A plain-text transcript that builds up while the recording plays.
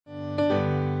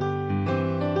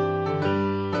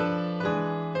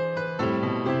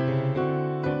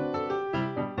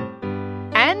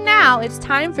now it's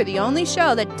time for the only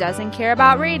show that doesn't care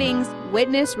about ratings,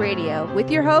 Witness Radio,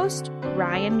 with your host,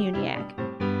 Ryan Muniak.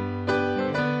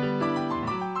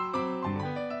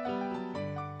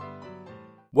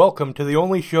 Welcome to the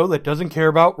only show that doesn't care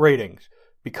about ratings,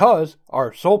 because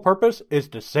our sole purpose is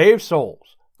to save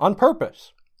souls, on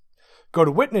purpose. Go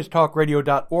to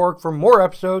witnesstalkradio.org for more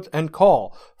episodes and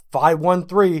call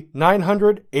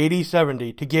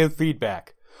 513-900-8070 to give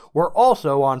feedback. We're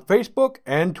also on Facebook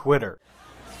and Twitter.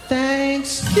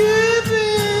 Thanksgiving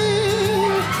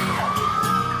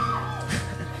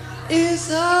is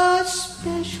a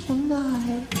special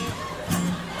night.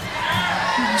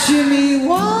 Jimmy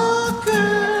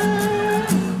Walker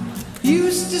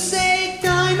used to say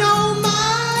dynamite.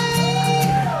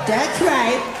 That's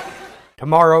right.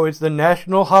 Tomorrow is the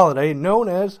national holiday known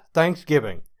as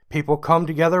Thanksgiving. People come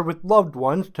together with loved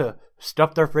ones to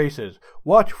stuff their faces,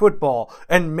 watch football,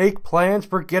 and make plans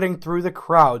for getting through the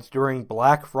crowds during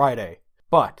Black Friday.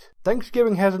 But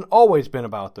Thanksgiving hasn't always been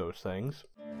about those things.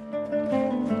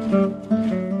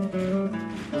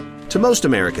 To most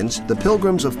Americans, the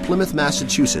Pilgrims of Plymouth,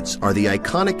 Massachusetts are the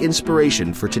iconic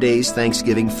inspiration for today's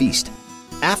Thanksgiving feast.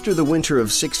 After the winter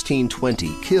of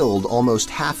 1620 killed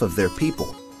almost half of their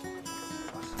people,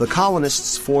 the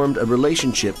colonists formed a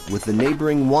relationship with the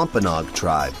neighboring Wampanoag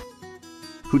tribe,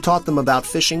 who taught them about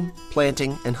fishing,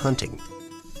 planting, and hunting.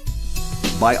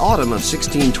 By autumn of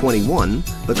 1621,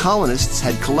 the colonists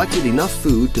had collected enough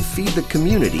food to feed the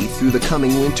community through the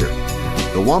coming winter.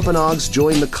 The Wampanoags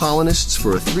joined the colonists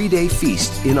for a 3-day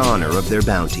feast in honor of their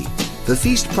bounty. The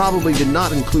feast probably did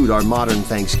not include our modern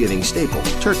Thanksgiving staple,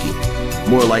 turkey.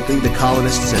 More likely, the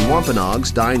colonists and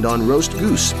Wampanoags dined on roast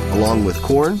goose, along with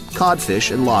corn,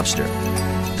 codfish, and lobster.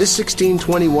 This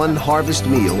 1621 harvest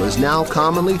meal is now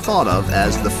commonly thought of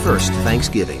as the first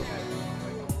Thanksgiving.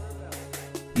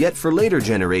 Yet for later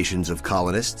generations of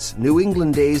colonists, New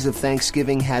England days of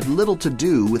Thanksgiving had little to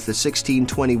do with the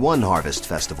 1621 harvest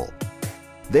festival.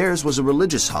 Theirs was a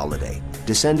religious holiday,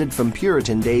 descended from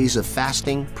Puritan days of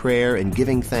fasting, prayer, and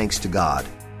giving thanks to God.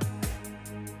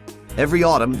 Every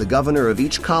autumn, the governor of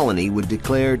each colony would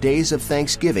declare days of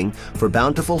thanksgiving for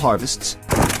bountiful harvests,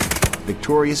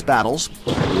 victorious battles,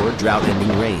 or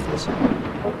drought-ending rains.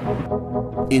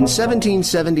 In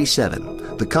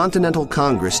 1777, the Continental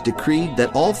Congress decreed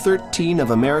that all 13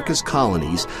 of America's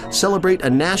colonies celebrate a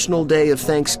national day of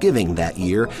Thanksgiving that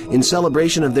year in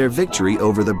celebration of their victory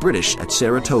over the British at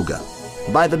Saratoga.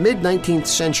 By the mid-19th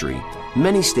century,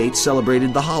 many states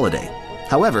celebrated the holiday.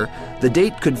 However, the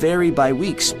date could vary by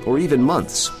weeks or even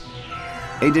months.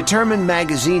 A determined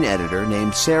magazine editor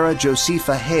named Sarah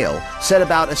Josepha Hale set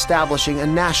about establishing a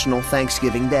national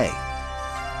Thanksgiving Day.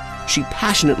 She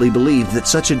passionately believed that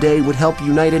such a day would help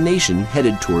unite a nation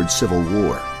headed towards civil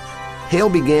war. Hale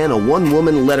began a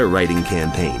one-woman letter-writing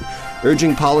campaign,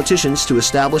 urging politicians to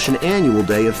establish an annual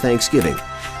day of Thanksgiving.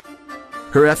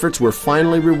 Her efforts were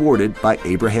finally rewarded by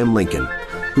Abraham Lincoln,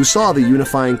 who saw the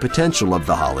unifying potential of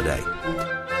the holiday.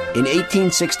 In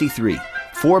 1863,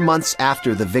 4 months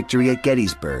after the victory at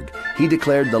Gettysburg, he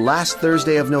declared the last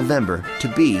Thursday of November to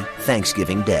be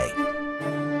Thanksgiving Day.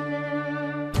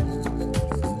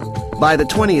 By the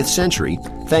 20th century,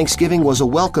 Thanksgiving was a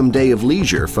welcome day of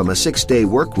leisure from a 6-day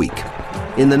work week.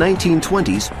 In the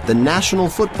 1920s, the National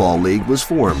Football League was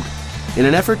formed. In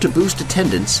an effort to boost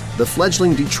attendance, the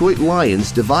fledgling Detroit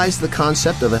Lions devised the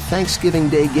concept of a Thanksgiving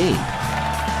Day game.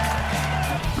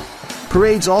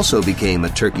 Parades also became a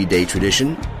Turkey Day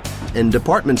tradition, and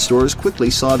department stores quickly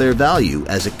saw their value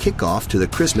as a kickoff to the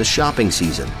Christmas shopping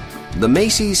season. The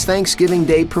Macy's Thanksgiving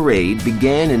Day Parade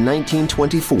began in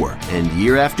 1924, and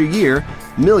year after year,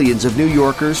 millions of New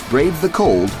Yorkers braved the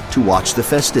cold to watch the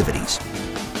festivities.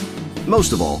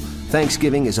 Most of all,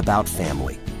 Thanksgiving is about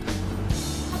family.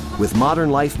 With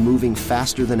modern life moving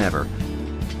faster than ever,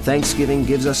 Thanksgiving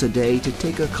gives us a day to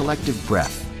take a collective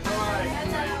breath,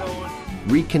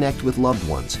 reconnect with loved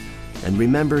ones, and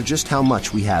remember just how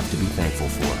much we have to be thankful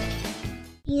for.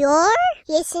 You're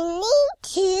listening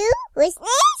to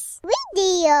Witness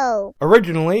Radio.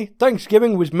 Originally,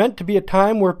 Thanksgiving was meant to be a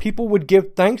time where people would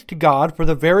give thanks to God for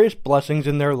the various blessings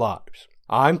in their lives.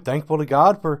 I'm thankful to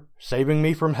God for saving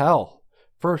me from hell,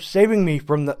 for saving me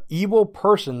from the evil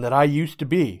person that I used to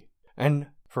be, and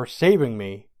for saving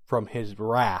me from His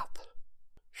wrath.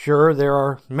 Sure, there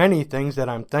are many things that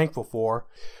I'm thankful for,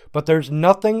 but there's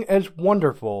nothing as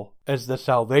wonderful as the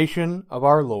salvation of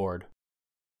our Lord.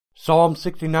 Psalm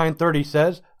 69:30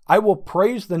 says, I will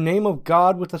praise the name of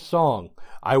God with a song.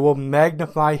 I will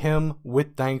magnify Him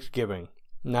with thanksgiving.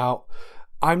 Now,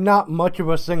 I'm not much of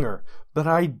a singer, but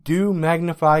I do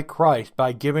magnify Christ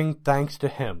by giving thanks to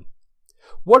Him.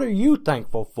 What are you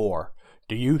thankful for?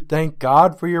 Do you thank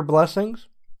God for your blessings?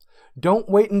 Don't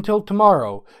wait until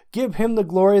tomorrow. Give him the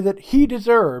glory that he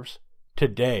deserves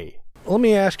today. Let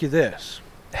me ask you this.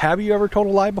 Have you ever told a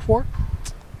lie before?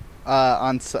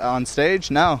 On stage?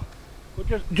 No.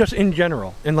 Well, just in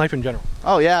general, in life in general.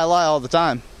 Oh, yeah, I lie all the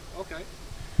time. Okay.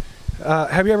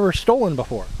 Have you ever stolen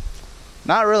before?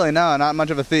 Not really, no. Not much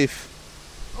of a thief.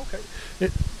 Okay.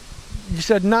 You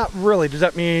said not really. Does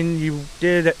that mean you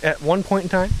did at one point in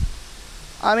time?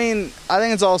 I mean, I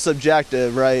think it's all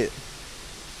subjective, right?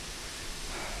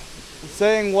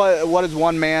 Saying what is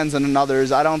one man's and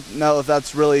another's, I don't know if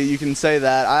that's really, you can say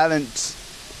that. I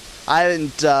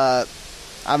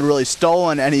haven't really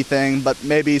stolen anything, but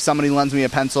maybe somebody lends me a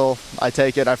pencil, I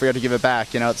take it, I forget to give it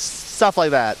back, it's stuff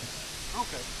like that.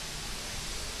 Okay.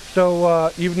 So,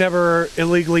 you've never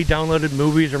illegally downloaded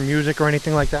movies or music or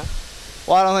anything like that?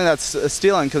 Well, I don't think that's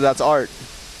stealing, because that's art.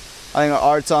 I think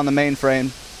art's on the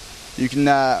mainframe. You can,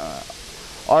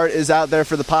 art is out there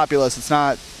for the populace. It's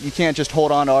not, you can't just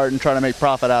hold on to art and try to make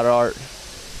profit out of art.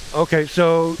 Okay,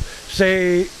 so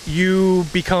say you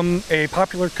become a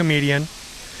popular comedian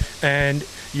and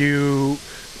you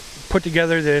put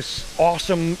together this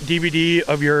awesome DVD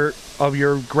of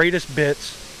your greatest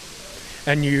bits,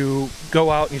 and you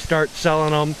go out and you start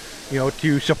selling them,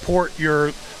 to support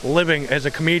your living as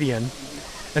a comedian,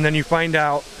 and then you find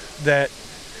out that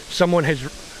someone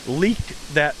has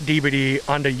leaked that DVD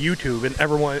onto YouTube,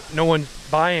 and no one's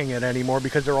buying it anymore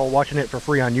because they're all watching it for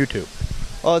free on YouTube.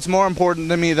 Well, it's more important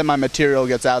to me that my material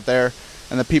gets out there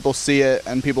and that people see it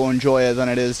and people enjoy it than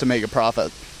it is to make a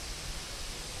profit.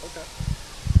 Okay.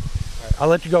 All right, I'll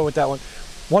let you go with that one.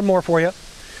 One more for you.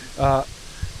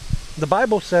 The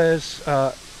Bible says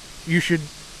you should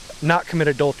not commit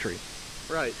adultery.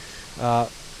 Right.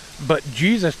 But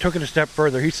Jesus took it a step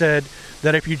further. He said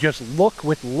that if you just look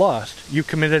with lust, you've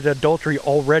committed adultery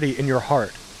already in your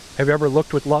heart. Have you ever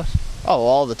looked with lust? Oh,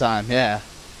 all the time, yeah.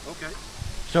 Okay.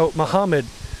 So, Muhammad,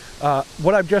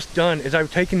 what I've just done is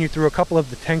I've taken you through a couple of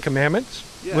the 10 Commandments,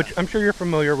 which I'm sure you're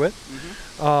familiar with.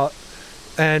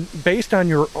 Mm-hmm. And based on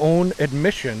your own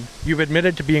admission, you've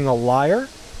admitted to being a liar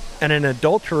and an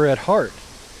adulterer at heart.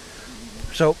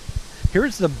 So,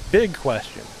 here's the big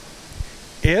question.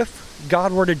 If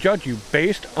God were to judge you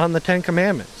based on the 10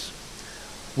 Commandments,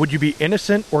 would you be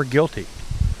innocent or guilty?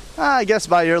 I guess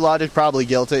by your logic, probably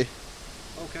guilty.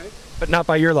 Okay. But not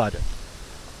by your logic.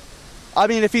 I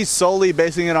mean, if he's solely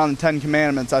basing it on the 10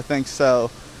 Commandments, I think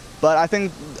so. But I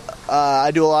think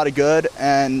I do a lot of good,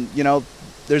 and,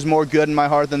 there's more good in my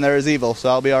heart than there is evil, so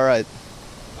I'll be all right.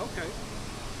 Okay.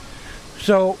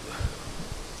 So,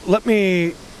 let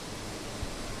me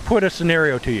put a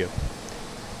scenario to you.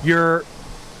 You're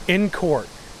in court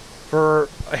for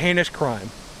a heinous crime,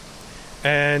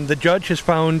 and the judge has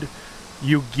found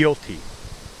you guilty.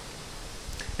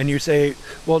 And you say,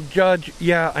 well, Judge,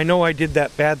 yeah, I know I did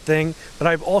that bad thing, but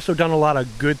I've also done a lot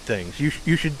of good things.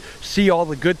 You should see all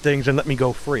the good things and let me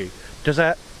go free. Does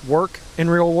that work in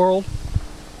real world?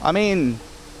 I mean,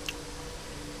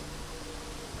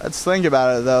 let's think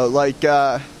about it, though.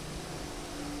 Like,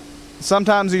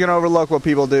 sometimes you can overlook what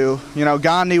people do.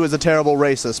 Gandhi was a terrible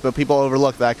racist, but people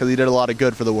overlook that because he did a lot of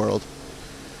good for the world.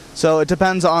 So it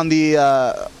depends on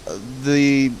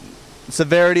the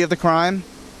severity of the crime,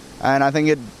 and I think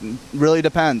it really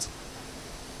depends.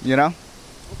 Okay.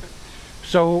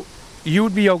 So you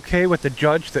would be okay with the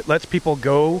judge that lets people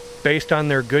go based on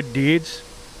their good deeds?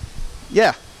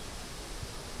 Yeah.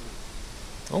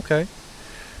 Okay.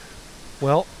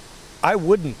 Well, I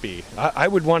wouldn't be. I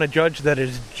would want a judge that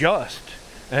is just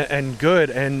and good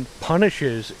and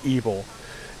punishes evil.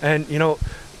 And,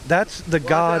 that's the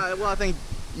God... Well, I think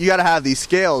you got to have these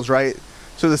scales, right?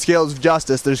 So the scales of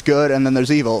justice, there's good and then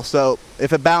there's evil. So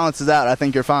if it balances out, I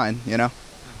think you're fine,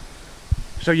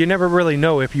 So you never really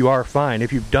know if you are fine,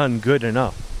 if you've done good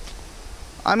enough.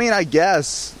 I mean, I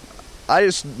guess. I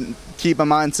just keep a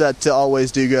mindset to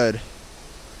always do good.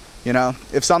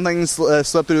 If something's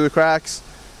slipped through the cracks,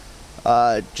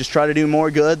 just try to do more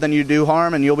good than you do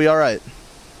harm, and you'll be all right.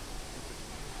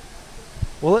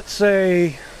 Well, let's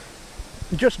say,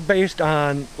 just based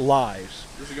on lies.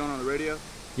 This is going on the radio?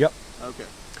 Yep. Okay.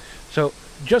 So,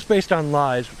 just based on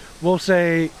lies, we'll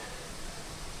say,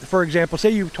 for example,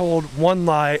 say you've told one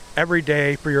lie every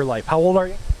day for your life. How old are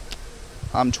you?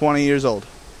 I'm 20 years old.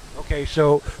 Okay,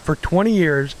 so for 20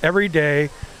 years, every day,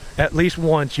 at least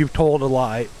once, you've told a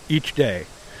lie each day.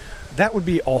 That would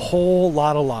be a whole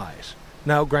lot of lies.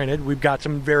 Now, granted, we've got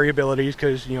some variabilities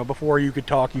because, before you could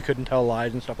talk, you couldn't tell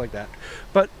lies and stuff like that.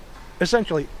 But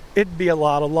essentially, it'd be a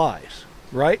lot of lies,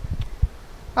 right?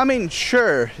 I mean,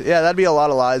 sure. Yeah, that'd be a lot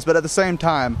of lies. But at the same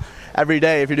time, every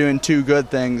day, if you're doing two good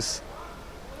things,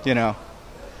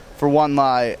 for one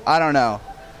lie. I don't know.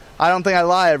 I don't think I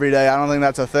lie every day. I don't think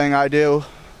that's a thing I do.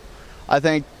 I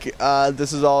think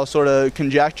this is all sort of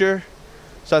conjecture.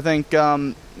 So I think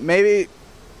maybe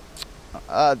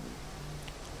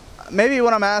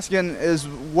what I'm asking is,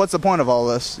 what's the point of all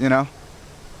this, you know?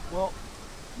 Well,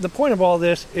 the point of all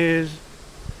this is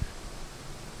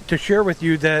to share with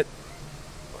you that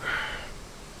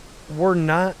we're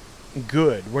not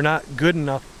good. We're not good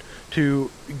enough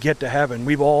to get to heaven.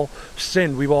 We've all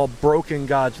sinned. We've all broken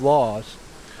God's laws.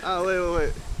 Oh,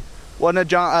 wait. Wasn't it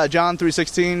John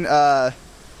 3:16?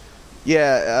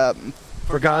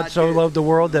 For God so loved the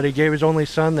world that he gave his only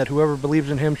Son, that whoever believes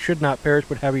in him should not perish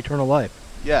but have eternal life.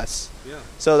 Yes. Yeah.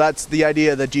 So that's the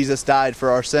idea, that Jesus died for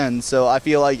our sins. So I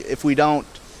feel like if we don't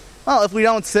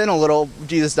sin a little,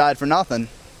 Jesus died for nothing.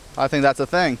 I think that's a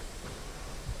thing.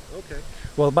 Okay.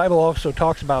 Well, the Bible also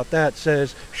talks about that,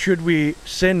 says, should we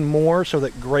sin more so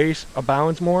that grace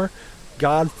abounds more?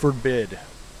 God forbid.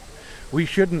 We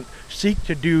shouldn't seek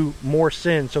to do more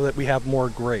sin so that we have more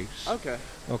grace. Okay.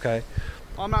 Okay.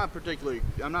 Well, I'm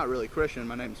not really Christian.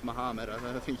 My name's Muhammad.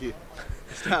 I think you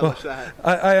established that.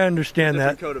 I understand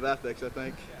that. Code of ethics, I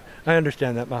think. I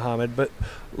understand that, Muhammad, but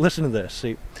listen to this.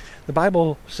 See, the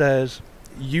Bible says,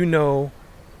 you know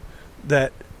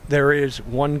that there is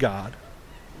one God.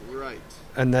 Right.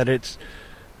 And that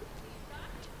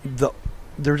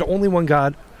there's only one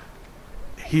God.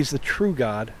 He's the true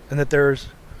God. And that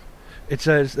it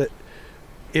says that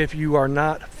if you are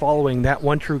not following that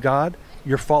one true God,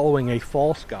 you're following a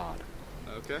false God.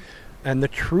 Okay. And the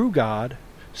true God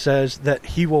says that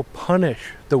he will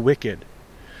punish the wicked.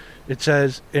 It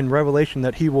says in Revelation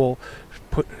that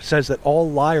says that all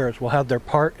liars will have their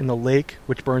part in the lake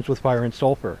which burns with fire and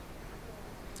sulfur.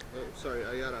 Oh, sorry,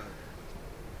 I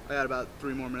got about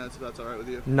 3 more minutes, if that's all right with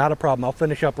you. Not a problem. I'll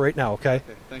finish up right now, okay?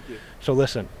 Okay, thank you. So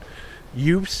listen,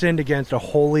 you've sinned against a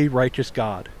holy, righteous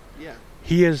God. Yeah.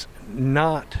 He is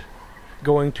not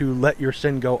going to let your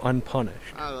sin go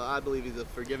unpunished. I believe he's a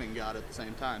forgiving God at the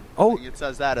same time. Oh, it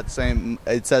says that it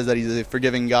says that he's a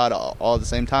forgiving God all at the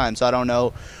same time. So I don't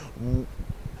know.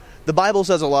 The Bible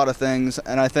says a lot of things,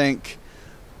 and I think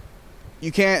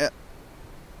you can't.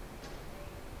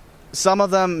 Some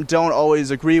of them don't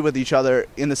always agree with each other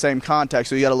in the same context,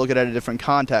 so you got to look at it in a different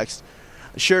context.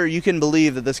 Sure, you can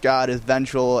believe that this God is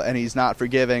vengeful and he's not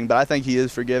forgiving, but I think he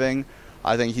is forgiving.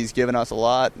 I think he's given us a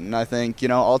lot, and I think,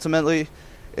 ultimately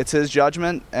it's his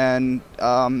judgment, and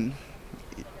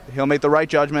he'll make the right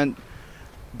judgment,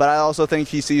 but I also think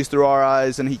he sees through our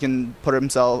eyes and he can put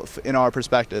himself in our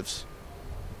perspectives.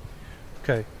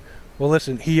 Okay. Well,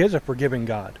 listen, he is a forgiving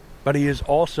God, but he is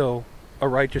also a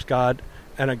righteous God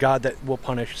and a God that will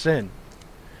punish sin.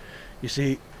 You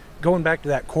see, going back to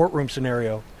that courtroom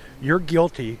scenario, you're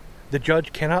guilty. The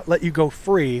judge cannot let you go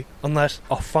free unless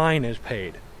a fine is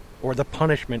paid or the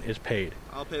punishment is paid.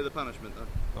 I'll pay the punishment,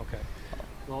 though. Okay.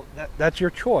 Well, that's your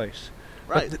choice.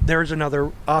 Right. But there's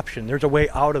another option. There's a way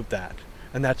out of that,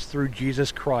 and that's through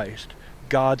Jesus Christ,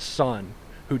 God's Son,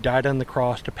 who died on the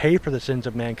cross to pay for the sins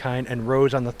of mankind and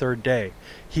rose on the 3rd day.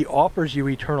 He offers you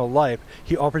eternal life.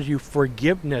 He offers you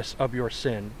forgiveness of your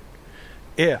sin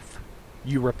if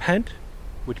you repent,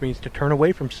 which means to turn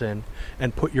away from sin,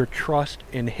 and put your trust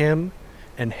in him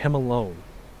and him alone.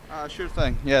 Sure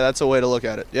thing. Yeah, that's a way to look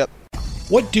at it. Yep.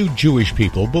 What do Jewish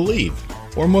people believe?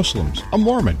 Or Muslims, a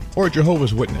Mormon, or a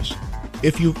Jehovah's Witness?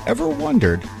 If you've ever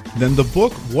wondered, then the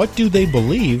book What Do They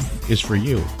Believe is for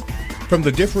you. From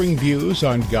the differing views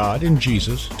on God and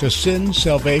Jesus to sin,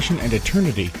 salvation, and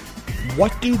eternity,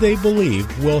 What Do They Believe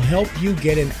will help you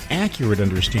get an accurate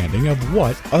understanding of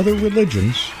what other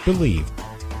religions believe.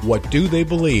 What Do They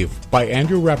Believe by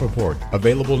Andrew Rappaport,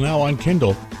 available now on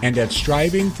Kindle and at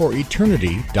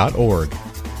strivingforeternity.org.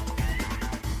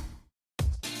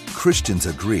 Christians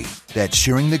agree that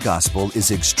sharing the gospel is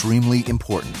extremely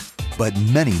important, but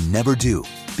many never do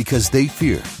because they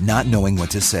fear not knowing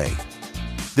what to say.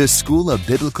 The School of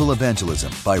Biblical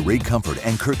Evangelism by Ray Comfort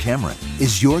and Kirk Cameron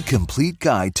is your complete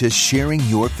guide to sharing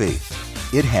your faith.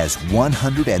 It has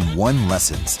 101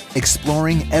 lessons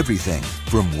exploring everything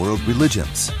from world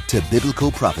religions to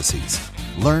biblical prophecies.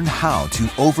 Learn how to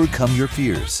overcome your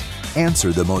fears,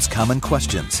 answer the most common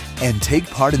questions, and take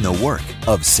part in the work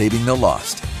of saving the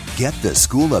lost. Get the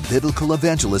School of Biblical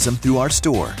Evangelism through our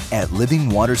store at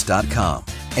livingwaters.com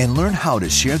and learn how to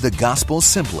share the gospel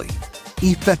simply,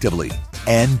 effectively,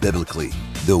 and biblically,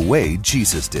 the way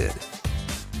Jesus did.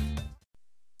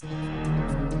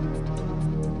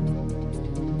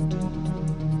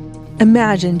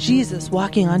 Imagine Jesus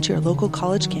walking onto your local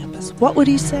college campus. What would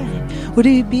he say? Would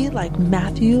he be like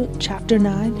Matthew chapter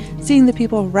 9, seeing the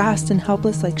people harassed and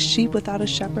helpless like sheep without a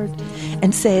shepherd,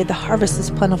 and say, the harvest is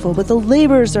plentiful, but the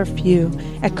laborers are few?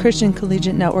 At Christian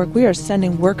Collegiate Network, we are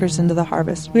sending workers into the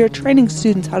harvest. We are training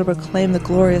students how to proclaim the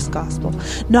glorious gospel,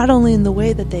 not only in the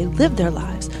way that they live their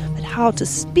lives, but how to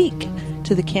speak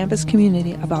to the campus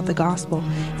community about the gospel.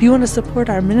 If you want to support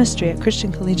our ministry at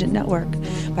Christian Collegiate Network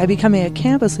by becoming a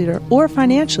campus leader or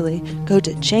financially, go to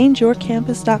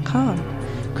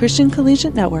changeyourcampus.com. Christian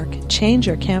Collegiate Network,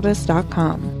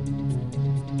 changeyourcampus.com.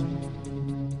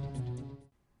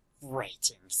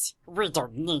 Ratings. We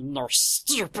don't need no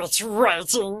stupid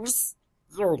ratings.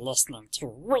 You're listening to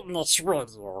Witness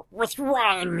Radio with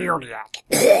Ryan Muniak.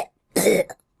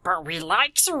 But we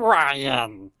like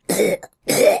Ryan.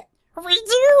 We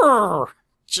do!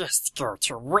 Just go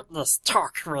to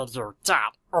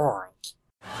witnesstalkradio.org.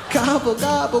 Gobble,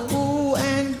 gobble, goo,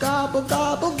 and gobble,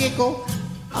 gobble, giggle.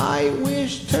 I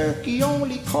wish turkey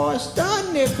only cost a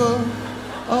nickel.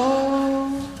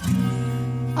 Oh,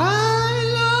 I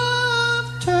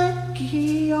love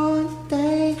turkey on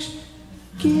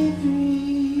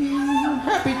Thanksgiving.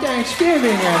 Happy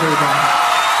Thanksgiving, everybody.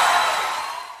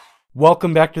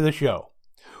 Welcome back to the show.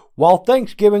 While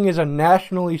Thanksgiving is a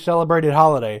nationally celebrated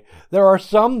holiday, there are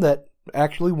some that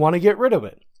actually want to get rid of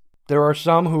it. There are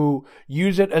some who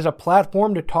use it as a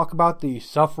platform to talk about the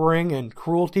suffering and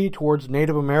cruelty towards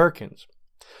Native Americans.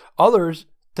 Others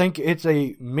think it's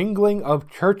a mingling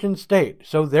of church and state,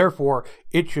 so therefore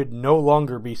it should no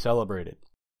longer be celebrated.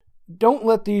 Don't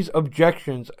let these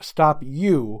objections stop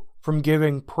you from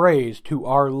giving praise to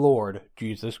our Lord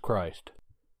Jesus Christ.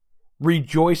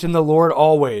 Rejoice in the Lord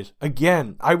always.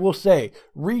 Again, I will say,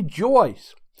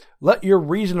 rejoice. Let your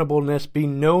reasonableness be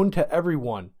known to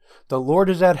everyone. The Lord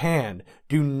is at hand.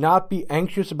 Do not be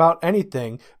anxious about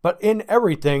anything, but in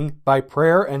everything, by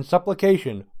prayer and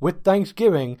supplication, with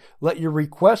thanksgiving, let your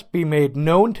requests be made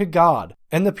known to God.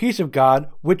 And the peace of God,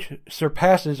 which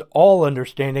surpasses all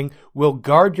understanding, will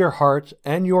guard your hearts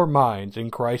and your minds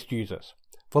in Christ Jesus.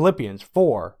 Philippians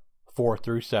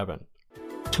 4:4-7.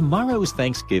 Tomorrow is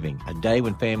Thanksgiving, a day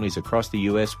when families across the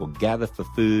U.S. will gather for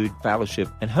food, fellowship,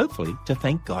 and hopefully to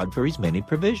thank God for his many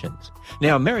provisions.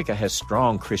 Now, America has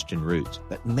strong Christian roots,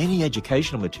 but many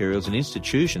educational materials and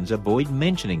institutions avoid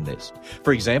mentioning this.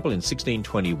 For example, in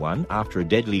 1621, after a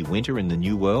deadly winter in the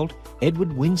New World,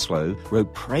 Edward Winslow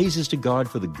wrote praises to God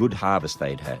for the good harvest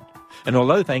they'd had. And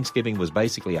although Thanksgiving was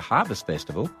basically a harvest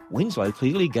festival, Winslow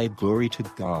clearly gave glory to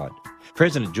God.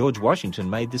 President George Washington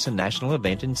made this a national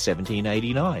event in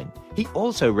 1789. He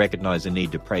also recognized the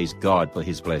need to praise God for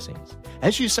his blessings.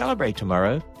 As you celebrate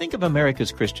tomorrow, think of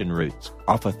America's Christian roots.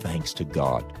 Offer thanks to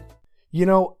God. You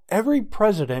know, every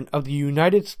president of the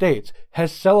United States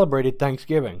has celebrated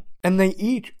Thanksgiving, and they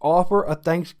each offer a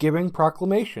Thanksgiving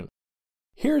proclamation.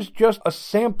 Here's just a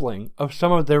sampling of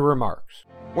some of their remarks.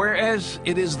 Whereas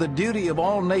it is the duty of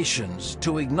all nations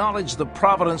to acknowledge the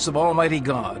providence of Almighty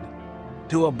God,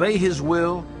 to obey His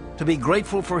will, to be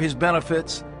grateful for His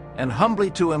benefits, and humbly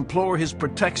to implore His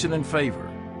protection and favor.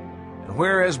 And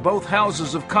whereas both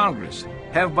houses of Congress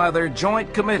have by their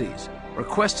joint committees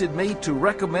requested me to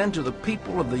recommend to the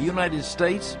people of the United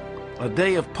States a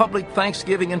day of public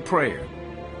thanksgiving and prayer,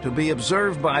 to be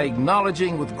observed by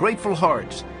acknowledging with grateful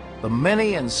hearts the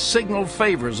many and signal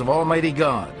favors of Almighty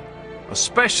God,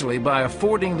 especially by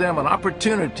affording them an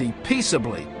opportunity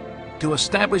peaceably to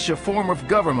establish a form of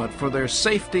government for their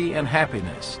safety and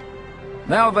happiness.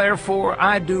 Now, therefore,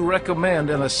 I do recommend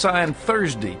and assign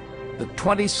Thursday, the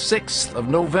 26th of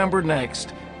November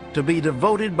next, to be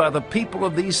devoted by the people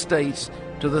of these states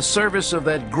to the service of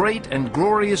that great and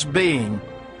glorious being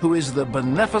who is the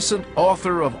beneficent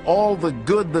author of all the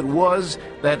good that was,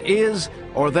 that is,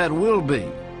 or that will be,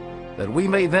 that we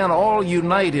may then all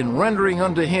unite in rendering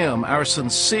unto Him our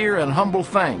sincere and humble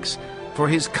thanks for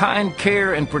His kind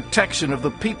care and protection of the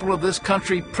people of this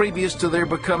country previous to their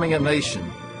becoming a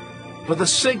nation, for the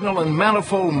signal and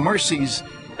manifold mercies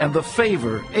and the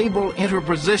favor, able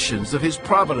interpositions of His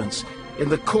providence in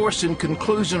the course and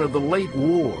conclusion of the late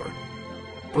war,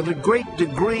 for the great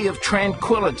degree of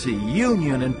tranquility,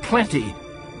 union, and plenty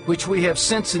which we have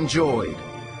since enjoyed,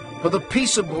 for the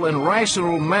peaceable and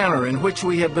rational manner in which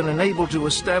we have been enabled to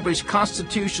establish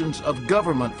constitutions of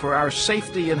government for our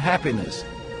safety and happiness,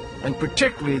 and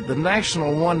particularly the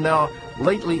national one now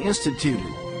lately instituted,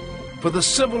 for the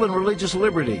civil and religious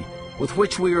liberty with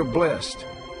which we are blessed,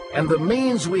 and the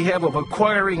means we have of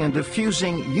acquiring and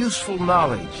diffusing useful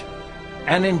knowledge,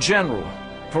 and in general,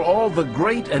 for all the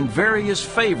great and various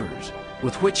favors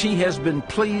with which He has been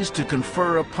pleased to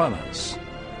confer upon us.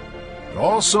 but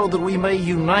also that we may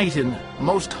unite in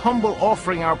most humble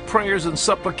offering our prayers and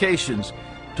supplications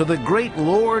to the great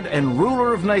Lord and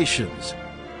ruler of nations,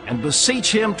 and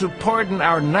beseech him to pardon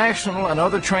our national and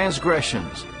other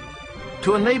transgressions,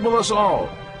 to enable us all,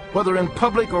 whether in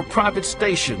public or private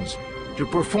stations, to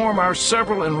perform our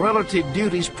several and relative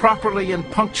duties properly and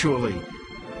punctually,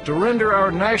 to render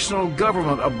our national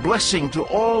government a blessing to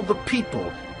all the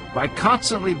people by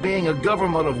constantly being a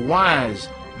government of wise,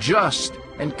 just,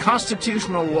 and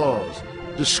constitutional laws,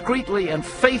 discreetly and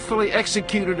faithfully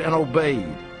executed and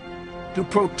obeyed, to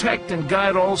protect and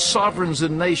guide all sovereigns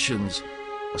and nations,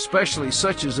 especially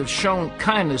such as have shown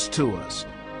kindness to us,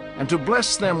 and to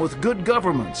bless them with good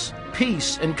governments,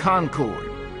 peace, and concord,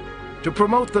 to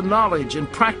promote the knowledge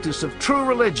and practice of true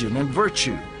religion and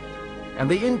virtue, and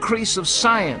the increase of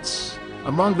science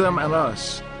among them and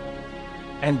us,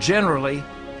 and generally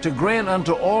to grant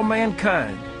unto all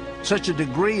mankind such a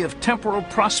degree of temporal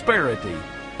prosperity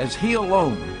as he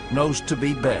alone knows to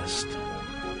be best.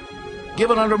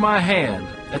 Given under my hand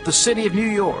at the city of New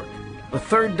York, the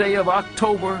 3rd day of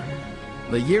October,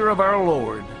 the year of our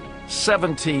Lord,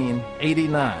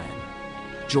 1789.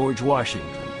 George Washington.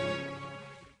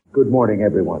 Good morning,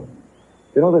 everyone.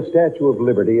 You know, the Statue of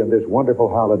Liberty and this wonderful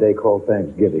holiday called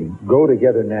Thanksgiving go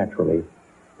together naturally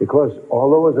because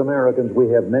although as Americans we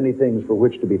have many things for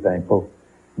which to be thankful,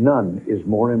 none is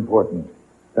more important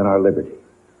than our liberty.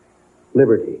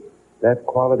 Liberty, that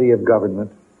quality of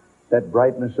government, that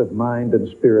brightness of mind and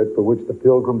spirit for which the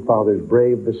Pilgrim Fathers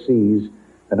braved the seas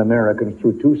and Americans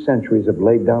through 2 centuries have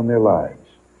laid down their lives.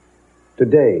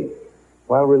 Today,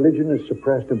 while religion is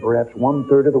suppressed in perhaps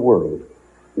 1/3 of the world,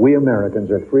 we Americans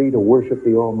are free to worship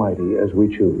the Almighty as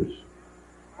we choose.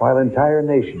 While entire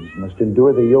nations must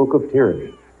endure the yoke of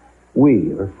tyranny,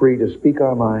 we are free to speak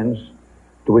our minds,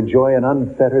 to enjoy an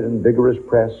unfettered and vigorous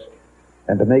press,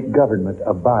 and to make government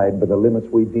abide by the limits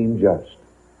we deem just.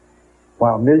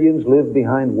 While millions live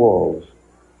behind walls,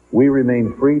 we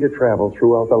remain free to travel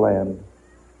throughout the land,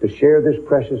 to share this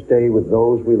precious day with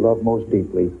those we love most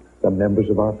deeply, the members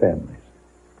of our families.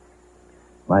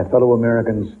 My fellow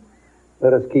Americans,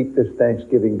 let us keep this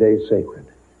Thanksgiving Day sacred.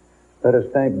 Let us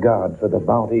thank God for the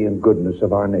bounty and goodness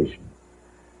of our nation.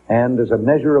 And as a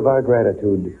measure of our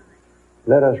gratitude,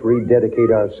 let us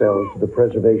rededicate ourselves to the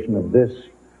preservation of this,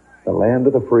 the land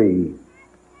of the free,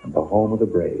 and the home of the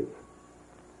brave.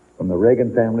 From the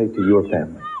Reagan family to your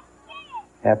family,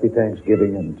 happy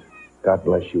Thanksgiving, and God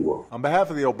bless you all. On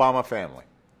behalf of the Obama family,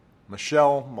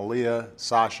 Michelle, Malia,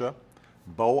 Sasha,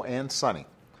 Bo, and Sonny,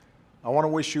 I want to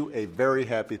wish you a very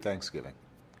happy Thanksgiving.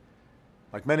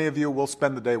 Like many of you, we'll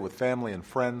spend the day with family and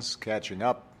friends, catching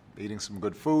up, eating some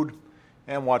good food,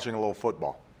 and watching a little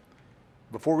football.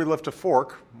 Before we lift a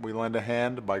fork, we lend a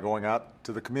hand by going out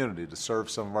to the community to serve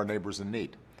some of our neighbors in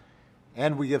need.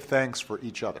 And we give thanks for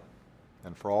each other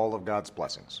and for all of God's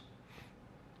blessings.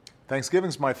 Thanksgiving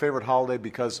is my favorite holiday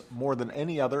because more than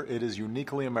any other, it is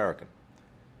uniquely American.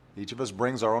 Each of us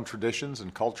brings our own traditions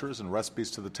and cultures and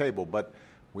recipes to the table, but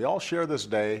we all share this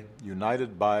day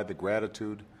united by the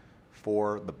gratitude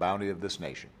for the bounty of this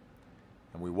nation.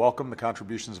 And we welcome the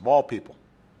contributions of all people,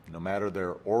 no matter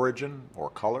their origin or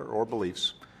color or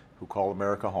beliefs, who call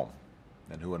America home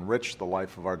and who enrich the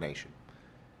life of our nation.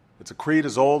 It's a creed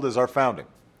as old as our founding,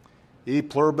 E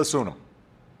pluribus unum,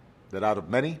 that out of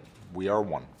many we are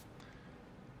one.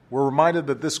 We're reminded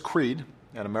that this creed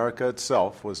and America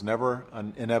itself was never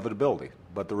an inevitability,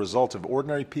 but the result of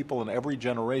ordinary people in every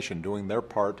generation doing their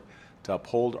part to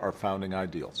uphold our founding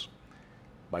ideals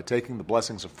by taking the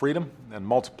blessings of freedom and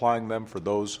multiplying them for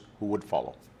those who would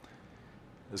follow.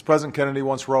 As President Kennedy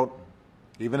once wrote,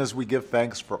 even as we give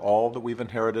thanks for all that we've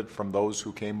inherited from those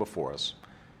who came before us,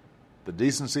 the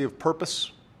decency of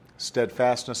purpose,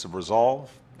 steadfastness of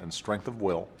resolve, and strength of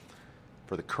will,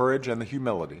 for the courage and the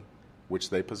humility which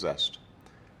they possessed,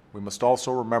 we must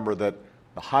also remember that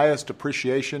the highest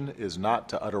appreciation is not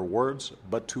to utter words,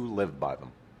 but to live by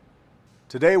them.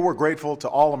 Today, we're grateful to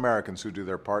all Americans who do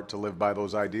their part to live by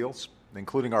those ideals,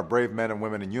 including our brave men and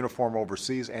women in uniform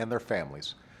overseas and their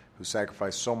families, who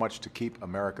sacrifice so much to keep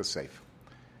America safe.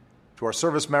 To our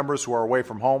service members who are away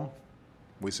from home,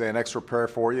 we say an extra prayer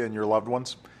for you and your loved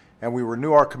ones, and we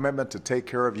renew our commitment to take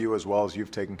care of you as well as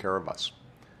you've taken care of us.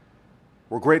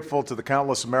 We're grateful to the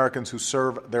countless Americans who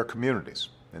serve their communities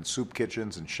in soup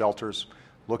kitchens and shelters,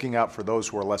 looking out for those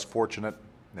who are less fortunate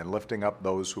and lifting up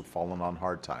those who've fallen on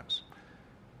hard times.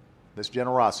 This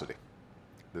generosity,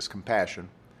 this compassion,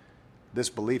 this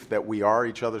belief that we are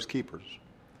each other's keepers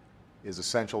is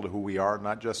essential to who we are,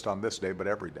 not just on this day, but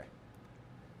every day.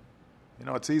 You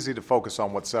know, it's easy to focus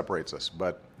on what separates us,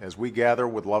 but as we gather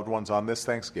with loved ones on this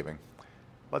Thanksgiving,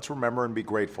 let's remember and be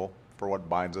grateful for what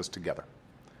binds us together.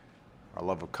 Our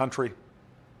love of country,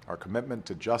 our commitment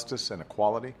to justice and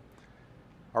equality,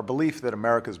 our belief that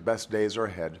America's best days are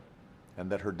ahead and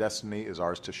that her destiny is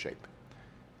ours to shape,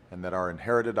 and that our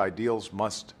inherited ideals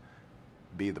must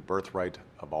be the birthright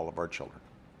of all of our children.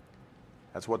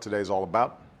 That's what today's all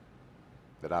about,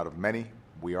 that out of many,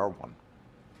 we are one.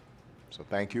 So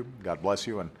thank you, God bless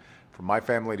you, and from my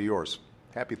family to yours,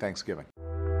 happy Thanksgiving.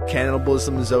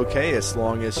 Cannibalism is okay as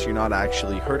long as you're not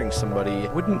actually hurting somebody.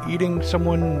 Wouldn't eating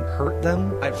someone hurt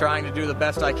them? I'm trying to do the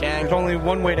best I can. There's only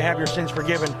one way to have your sins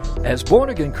forgiven. As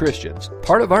born-again Christians,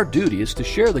 part of our duty is to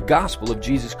share the gospel of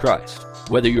Jesus Christ.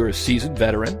 Whether you're a seasoned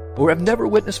veteran or have never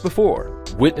witnessed before,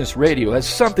 Witness Radio has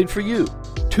something for you.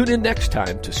 Tune in next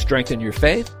time to strengthen your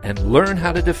faith and learn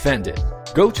how to defend it.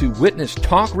 Go to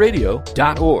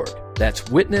witnesstalkradio.org. That's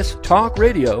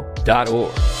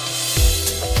witnesstalkradio.org.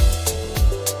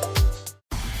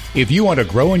 If you want to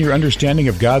grow in your understanding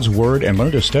of God's Word and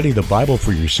learn to study the Bible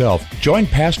for yourself, join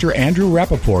Pastor Andrew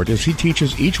Rappaport as he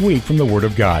teaches each week from the Word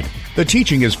of God. The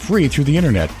teaching is free through the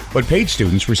Internet, but paid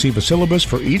students receive a syllabus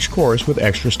for each course with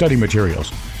extra study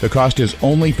materials. The cost is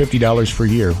only $50 per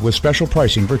year with special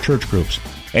pricing for church groups.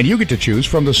 And you get to choose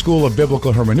from the School of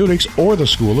Biblical Hermeneutics or the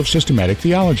School of Systematic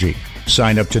Theology.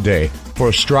 Sign up today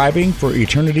for Striving for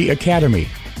Eternity Academy.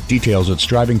 Details at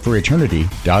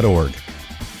strivingforeternity.org.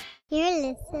 You're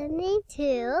listening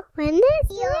to Witness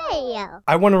Radio.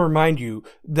 I want to remind you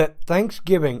that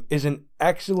Thanksgiving is an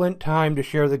excellent time to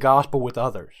share the gospel with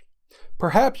others.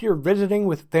 Perhaps you're visiting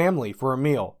with family for a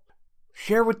meal.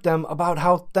 Share with them about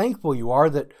how thankful you are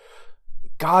that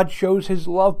God shows his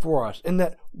love for us and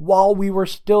that while we were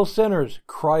still sinners,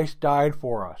 Christ died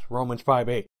for us. Romans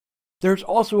 5:8. There's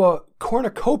also a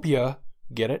cornucopia,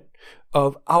 get it,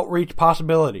 of outreach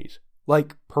possibilities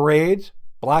like parades,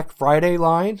 Black Friday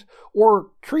lines, or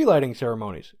tree lighting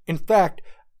ceremonies. In fact,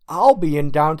 I'll be in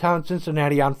downtown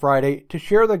Cincinnati on Friday to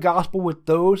share the gospel with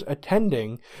those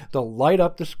attending the Light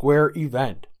Up the Square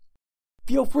event.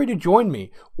 Feel free to join me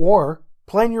or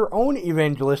plan your own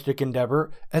evangelistic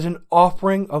endeavor as an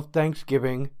offering of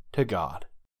thanksgiving to God.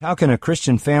 How can a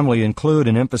Christian family include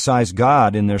and emphasize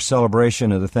God in their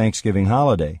celebration of the Thanksgiving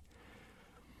holiday?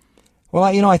 Well,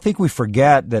 I think we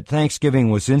forget that Thanksgiving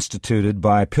was instituted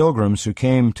by pilgrims who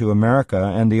came to America,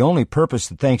 and the only purpose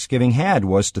that Thanksgiving had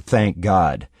was to thank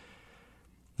God.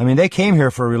 They came here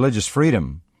for religious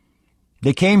freedom.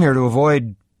 They came here to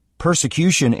avoid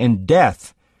persecution and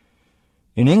death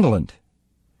in England.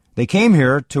 They came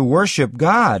here to worship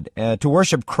God, to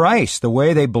worship Christ the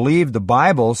way they believed the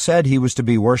Bible said he was to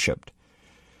be worshiped.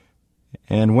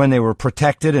 And when they were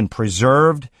protected and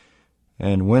preserved,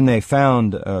 and when they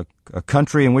found a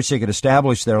country in which they could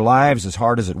establish their lives, as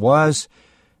hard as it was,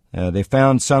 they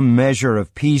found some measure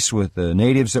of peace with the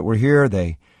natives that were here.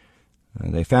 They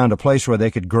found a place where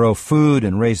they could grow food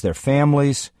and raise their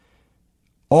families.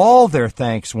 All their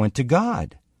thanks went to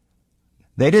God.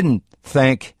 They didn't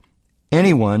thank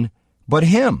anyone but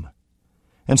him.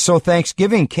 And so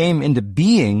Thanksgiving came into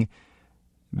being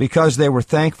because they were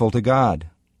thankful to God.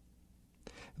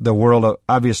 The world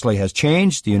obviously has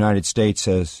changed. The United States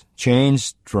has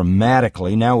changed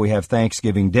dramatically. Now we have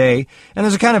Thanksgiving Day, and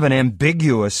there's a kind of an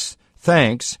ambiguous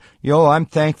thanks. I'm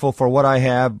thankful for what I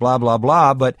have, blah, blah,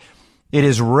 blah, but it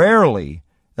is rarely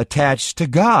attached to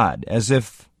God, as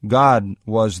if God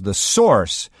was the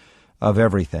source of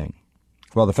everything.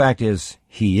 Well, the fact is,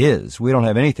 he is. We don't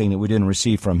have anything that we didn't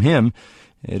receive from him.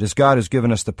 It is God who's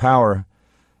given us the power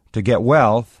to get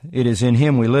wealth. It is in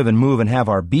him we live and move and have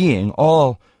our being.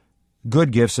 All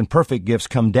good gifts and perfect gifts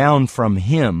come down from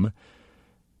him.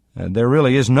 There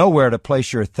really is nowhere to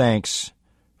place your thanks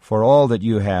for all that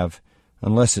you have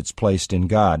unless it's placed in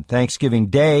God. Thanksgiving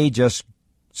Day just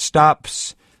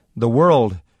stops the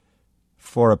world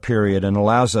for a period and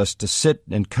allows us to sit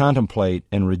and contemplate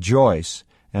and rejoice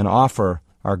and offer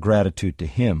our gratitude to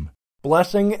him.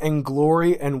 Blessing and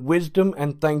glory and wisdom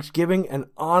and thanksgiving and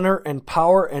honor and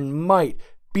power and might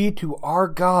be to our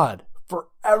God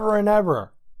forever and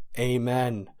ever.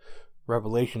 Amen.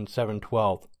 Revelation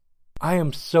 7:12. I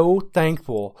am so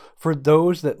thankful for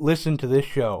those that listen to this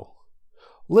show.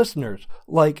 Listeners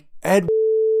like Ed,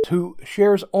 who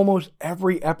shares almost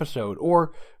every episode,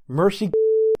 or Mercy,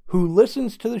 who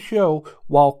listens to the show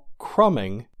while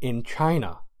crumbing in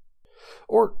China.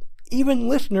 Or even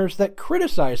listeners that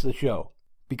criticize the show,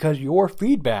 because your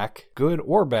feedback, good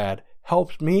or bad,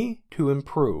 helps me to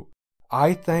improve.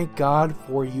 I thank God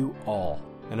for you all.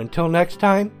 And until next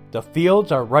time, the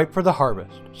fields are ripe for the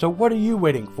harvest. So what are you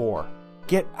waiting for?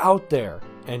 Get out there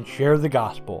and share the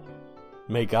gospel.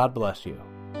 May God bless you.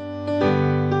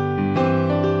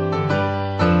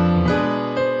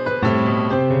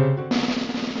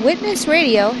 Witness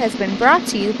Radio has been brought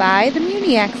to you by the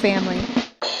Muniak family.